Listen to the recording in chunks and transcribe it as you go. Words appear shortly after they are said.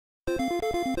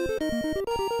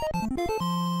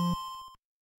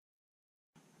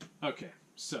Okay,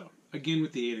 so again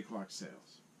with the 8 o'clock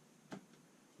sales.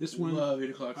 This one, love 8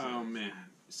 o'clock sales. Oh man!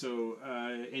 So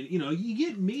and you know you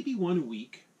get maybe one a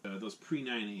week. Those pre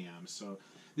 9 a.m. So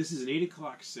this is an 8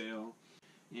 o'clock sale,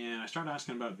 and I start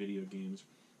asking about video games,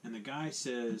 and the guy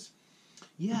says,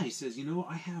 "Yeah," he says, "you know,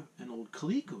 I have an old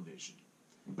ColecoVision,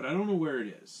 but I don't know where it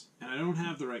is, and I don't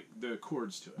have the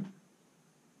cords to it."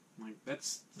 I'm like,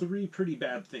 that's 3 pretty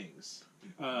bad things.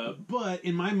 But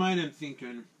in my mind, I'm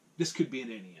thinking this could be an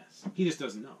NES. He just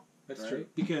doesn't know. That's right? true.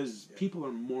 Because people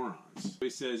are morons. So he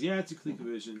says, "Yeah, it's a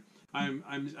ColecoVision."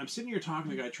 I'm sitting here talking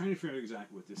to the guy, trying to figure out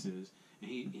exactly what this is, and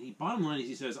he bottom line is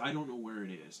he says, "I don't know where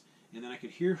it is." And then I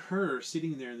could hear her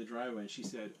sitting there in the driveway, and she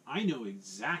said, "I know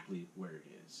exactly where it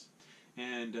is."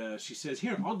 And she says,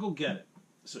 "Here, I'll go get it."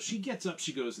 So she gets up,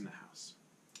 she goes in the house.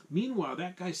 Meanwhile,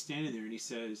 that guy's standing there, and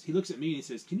he looks at me, and he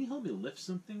says, "Can you help me lift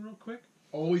something real quick?"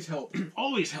 Always help.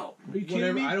 Always help. Are you kidding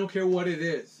Whatever. me? I don't care what it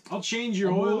is. I'll change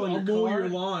your oil in your car. I'll mow your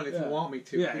lawn if you want me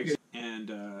to. Yeah.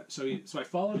 And so I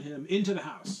followed him into the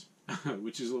house,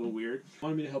 which is a little weird. He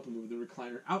wanted me to help him move the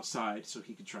recliner outside so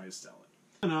he could try to sell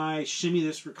it. And I shimmy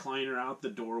this recliner out the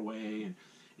doorway,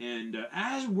 and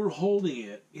as we're holding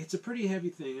it, it's a pretty heavy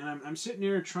thing. And I'm sitting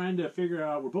there trying to figure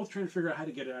out. We're both trying to figure out how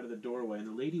to get it out of the doorway. And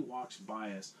the lady walks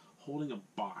by us holding a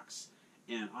box.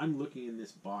 And I'm looking in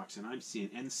this box, and I'm seeing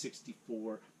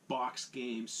N64 box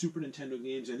games, Super Nintendo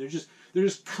games, and they're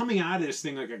just coming out of this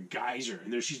thing like a geyser,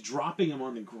 and she's dropping them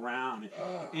on the ground,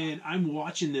 and I'm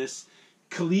watching this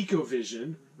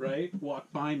ColecoVision, right,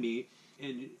 walk by me,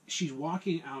 and she's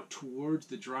walking out towards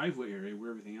the driveway area where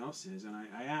everything else is, and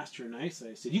I asked her nicely,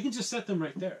 I said, "You can just set them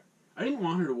right there." I didn't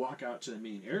want her to walk out to the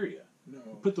main area. No.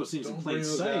 Put those things in plain sight.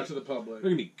 Don't bring those out to the public.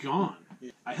 They're going to be gone.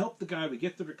 Yeah. I help the guy, we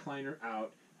get the recliner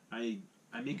out,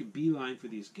 I make a beeline for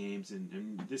these games,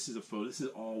 and this is a photo. This is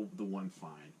all the one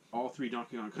find. All 3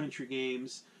 Donkey Kong Country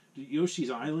games. Yoshi's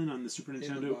Island on the Super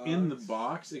Nintendo in the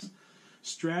box.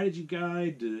 Strategy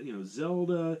guide to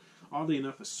Zelda. Oddly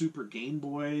enough, a Super Game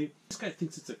Boy. This guy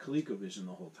thinks it's a ColecoVision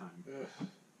the whole time.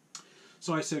 Ugh.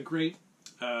 So I said, "Great.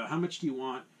 How much do you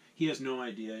want?" He has no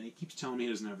idea, and he keeps telling me he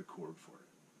doesn't have the cord for it,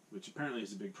 which apparently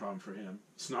is a big problem for him.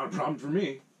 It's not a problem for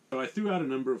me. So I threw out a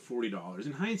number of $40.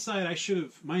 In hindsight,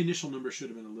 my initial number should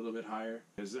have been a little bit higher,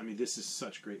 because, I mean, this is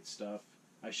such great stuff.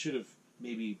 I should have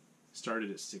maybe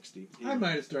started at 60. I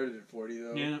might have started at 40,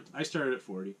 though. Yeah, I started at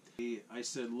 40. I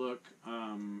said, "Look,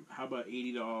 how about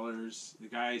 $80? The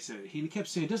guy said, he kept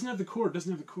saying, "Doesn't have the cord,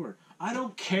 doesn't have the cord." I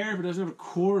don't care if it doesn't have a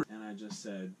cord. And I just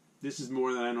said, "This is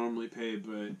more than I normally pay,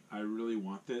 but I really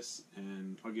want this,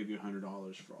 and I'll give you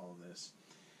 $100 for all of this."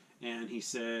 And he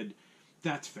said,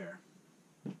 "That's fair."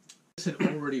 This had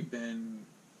already been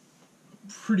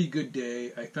a pretty good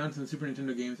day. I found some Super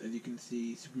Nintendo games, as you can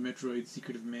see, Super Metroid,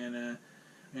 Secret of Mana,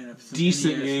 and some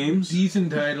Decent NES, games.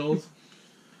 decent titles.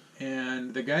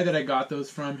 And the guy that I got those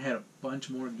from had a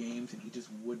bunch more games, and he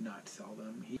just would not sell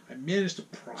them. I managed to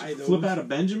pry those. Flip out a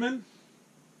Benjamin?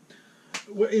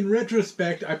 In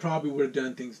retrospect, I probably would have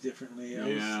done things differently.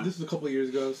 This was a couple of years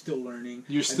ago. I was still learning.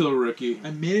 You're still a rookie.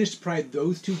 I managed to pry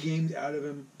those 2 games out of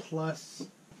him, plus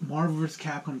Marvel vs.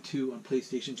 Capcom 2 on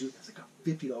PlayStation 2. That's like a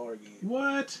 $50 game.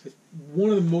 What? It's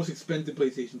one of the most expensive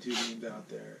PlayStation 2 games out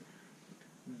there.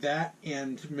 That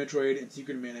and Super Metroid and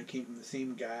Secret of Mana came from the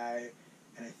same guy,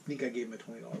 and I think I gave him a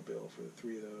 $20 bill for the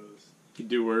 3 of those. Could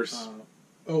do worse.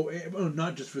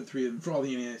 Not just for the 3 of them, for all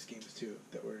the NES games too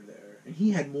that were there. And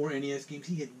he had more NES games.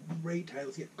 He had great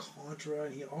titles. He had Contra,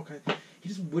 and he had all kinds. He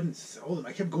just wouldn't sell them.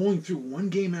 I kept going through one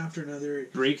game after another.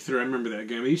 Breakthrough, I remember that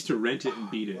game. I used to rent it and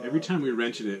beat it. Every time we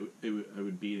rented it, I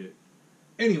would beat it.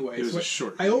 Anyway, it was a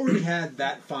short I already had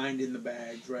that find in the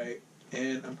bags, right?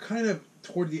 And I'm kind of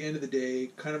toward the end of the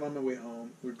day, kind of on my way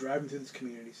home. We're driving through this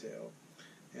community sale,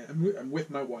 and I'm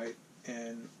with my wife,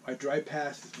 and I drive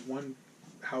past this one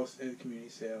house at a community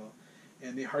sale,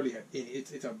 and they hardly have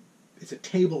it's a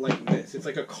table like this. It's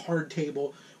like a card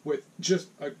table with just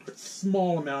a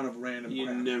small amount of random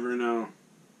crap. Never know.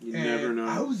 You never know.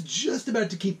 I was just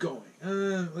about to keep going.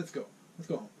 Let's go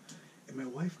home. And my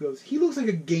wife goes, "He looks like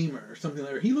a gamer," or something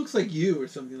like that. "He looks like you," or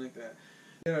something like that.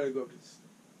 Then I go up to this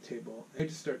table. I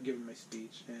just start giving my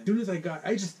speech. And as soon as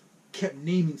I just kept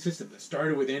naming systems. I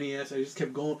started with NES. I just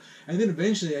kept going. And then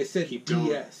eventually I said DS.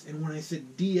 Going. And when I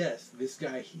said DS, this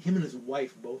guy, him and his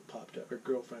wife both popped up, or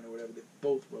girlfriend or whatever. They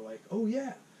both were like, "Oh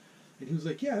yeah." And he was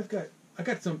like, "Yeah, I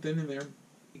got something in there."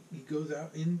 He goes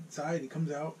out inside, he comes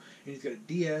out, and he's got a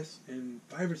DS and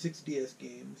 5 or 6 DS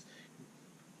games.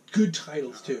 Good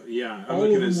titles, too. Yeah, I'm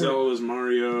looking at Zelda's,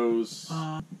 Mario's.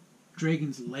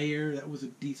 Dragon's Lair, that was a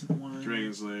decent one.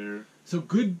 Dragon's Lair. So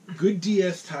good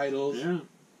DS titles. Yeah.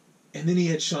 And then he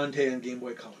had Shantae on Game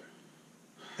Boy Color.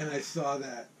 And I saw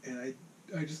that, and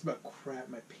I just about crapped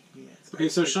my pants. Okay,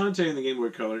 so Shantae in the Game Boy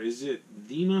Color, is it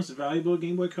the most valuable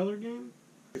Game Boy Color game?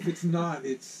 If it's not,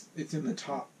 it's in the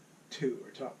top 2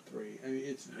 or top 3. I mean,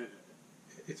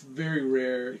 it's very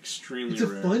rare. Extremely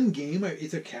rare. It's a fun game.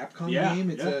 It's a Capcom game.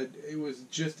 It was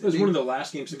one of the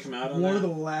last games to come out on one that. of the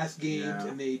last games,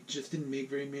 and they just didn't make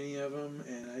very many of them.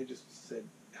 And I just said,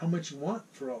 "How much you want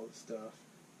for all this stuff?"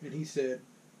 And he said,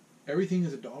 "Everything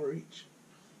is $1 each."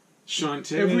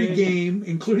 Shantae. Every game,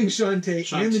 including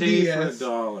Shantae and the DS. for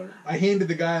 $1. I handed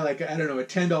the guy like, I don't know, a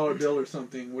 $10 bill or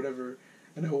something, whatever.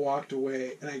 And I walked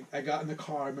away, and I got in the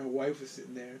car, and my wife was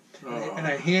sitting there, and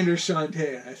I hand her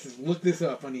Shantae, and I said, "Look this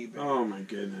up on eBay." Oh my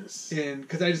goodness! And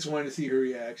because I just wanted to see her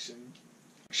reaction.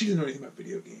 She doesn't know anything about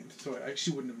video games, so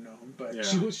she wouldn't have known. But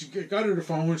she got her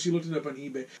phone, she looked it up on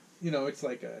eBay. You know, it's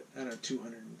like a, I don't know, $200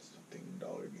 and something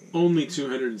game. Only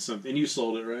 200 and something, and you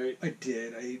sold it, right? I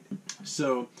did.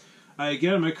 So, I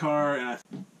get out of my car,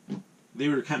 and they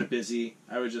were kind of busy.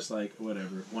 I was just like,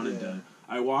 whatever, one and done.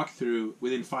 I walk through,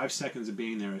 within 5 seconds of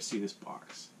being there, I see this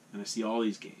box, and I see all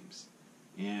these games,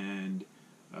 and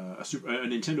a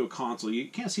Nintendo console. You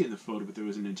can't see it in the photo, but there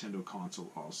was a Nintendo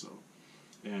console also.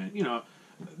 And, you know,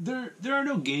 there are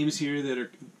no games here that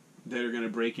are going to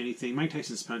break anything. Mike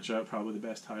Tyson's Punch-Out, probably the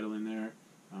best title in there.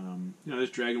 You know,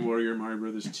 there's Dragon Warrior, Mario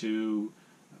Brothers 2,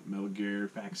 Metal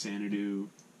Gear, Faxanadu.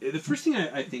 The first thing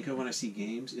I think of when I see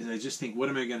games is I just think, what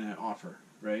am I going to offer,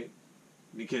 right?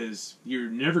 Because you're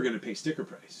never going to pay sticker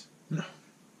price. No.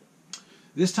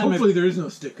 This time, hopefully there is no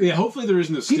sticker. Yeah, hopefully there is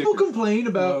no sticker. People complain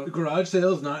about garage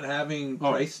sales not having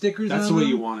price stickers. That's on the way them.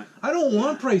 you want it. I don't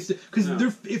want price stickers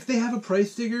because if they have a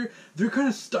price sticker, they're kind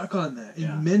of stuck on that,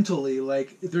 and mentally,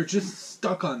 like they're just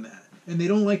stuck on that, and they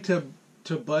don't like to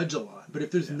budge a lot. But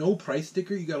if there's no price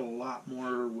sticker, you got a lot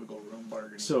more wiggle room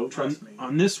bargaining. So trust me.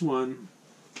 On this one,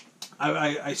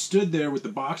 I stood there with the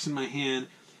box in my hand.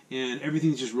 And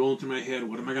everything's just rolling through my head.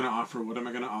 What am I going to offer? What am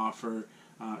I going to offer?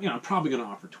 You know, I'm probably going to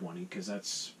offer 20 because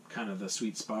that's kind of the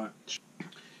sweet spot.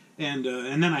 And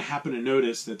then I happen to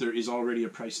notice that there is already a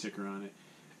price sticker on it,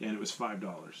 and it was $5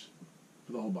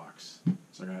 for the whole box.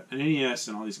 So I got an NES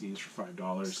and all these games for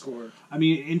 $5. Score. I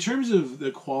mean, in terms of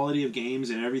the quality of games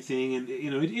and everything, and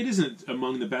you know, it isn't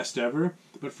among the best ever.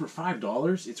 But for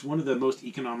 $5, it's one of the most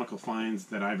economical finds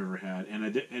that I've ever had,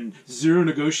 and zero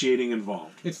negotiating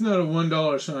involved. It's not a $1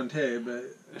 Shantae,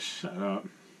 but shut up.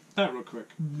 That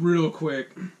real quick.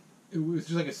 It was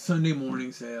just like a Sunday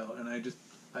morning sale, and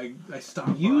I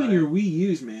stopped. You and your Wii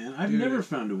U's, man. I've never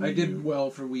found a Wii U. I did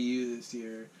well for Wii U this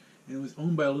year, and it was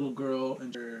owned by a little girl,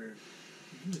 and it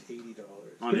was $80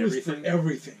 on everything. For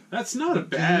everything. That's not a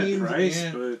bad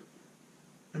price, but.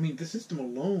 I mean, the system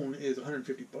alone is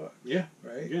 $150. Yeah.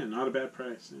 Right? Yeah, not a bad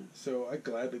price. Yeah. So I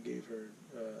gladly gave her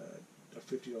a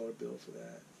 $50 bill for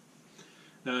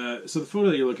that. So the photo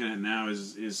that you're looking at now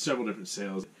is several different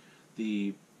sales.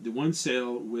 The one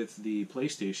sale with the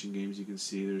PlayStation games, you can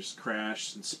see there's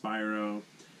Crash and Spyro.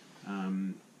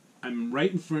 I'm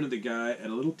right in front of the guy at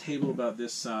a little table about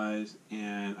this size,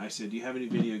 and I said, "Do you have any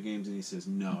video games?" And he says,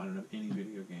 "No, I don't have any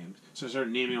video games." So I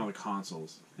started naming all the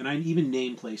consoles, and I even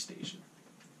named PlayStation.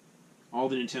 All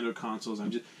the Nintendo consoles,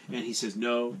 and he says,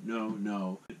 no.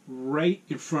 Right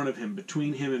in front of him,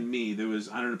 between him and me, there was,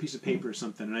 I don't know, a piece of paper or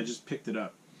something, and I just picked it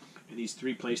up. And these 4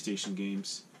 PlayStation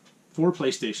games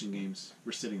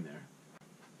were sitting there.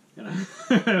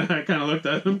 And I kind of looked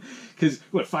at him, because,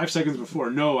 5 seconds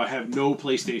before, no, I have no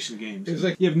PlayStation games. It was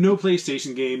like, you have no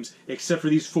PlayStation games, except for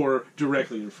these 4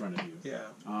 directly in front of you.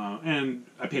 Yeah. And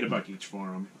I paid $1 each for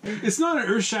them. It's not an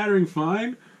earth-shattering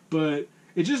find, but...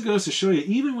 it just goes to show you,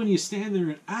 even when you stand there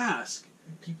and ask,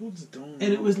 people just don't know.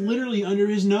 And it was literally under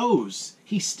his nose.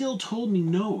 He still told me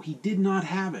no, he did not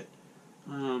have it.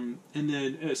 And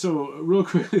then, so real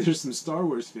quickly, there's some Star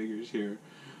Wars figures here.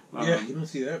 Yeah, you don't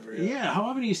see that very often. Yeah, how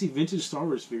often do you see vintage Star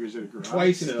Wars figures at a garage?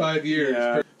 Twice in 5 years.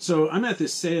 Yeah. So I'm at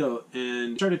this sale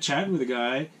and started chatting with a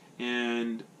guy,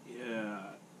 and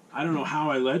I don't know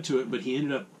how I led to it, but he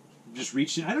ended up just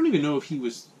reaching. I don't even know if he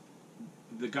was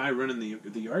the guy running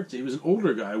the yard. He was an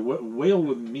older guy, way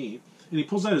older than me, and he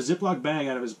pulls out a Ziploc bag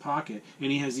out of his pocket,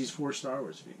 and he has these 4 Star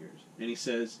Wars figures, and he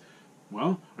says,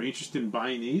 "Well, are you interested in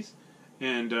buying these?"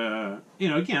 And you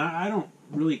know, again, I don't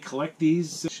really collect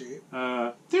these. Shape.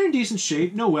 They're in decent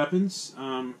shape, no weapons.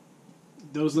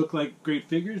 those look like great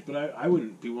figures, but I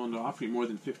wouldn't be willing to offer you more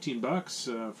than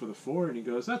 $15 for the 4. And he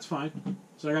goes, that's fine.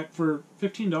 So I got for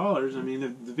 $15. I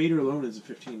mean, the Vader alone is a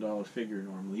 $15 figure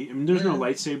normally. I mean, there's no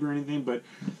lightsaber or anything, but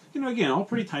again, all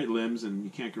pretty tight limbs, and you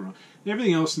can't go wrong.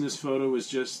 Everything else in this photo was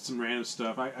just some random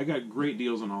stuff. I got great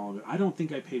deals on all of it. I don't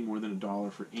think I paid more than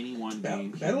 $1 for any one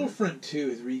Bane. Battlefront 2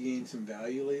 has regained some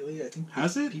value lately. I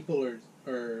think people are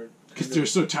because they're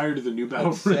so tired of the new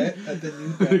Battlefront. At the new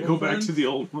Battlefront. They go back to the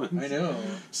old ones. I know.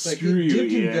 Screw it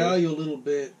dipped you, in value a little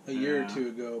bit a year or two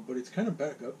ago, but it's kind of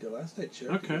back up there. Last I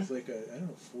checked, it was like a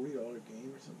 $40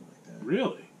 game or something like that.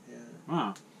 Really? Yeah.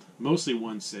 Wow. Mostly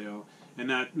one sale, and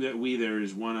that Wii there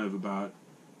is one of about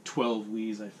 12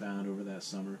 Wiis I found over that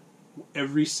summer.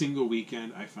 Every single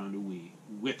weekend, I found a Wii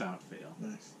without fail.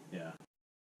 Nice. Yeah.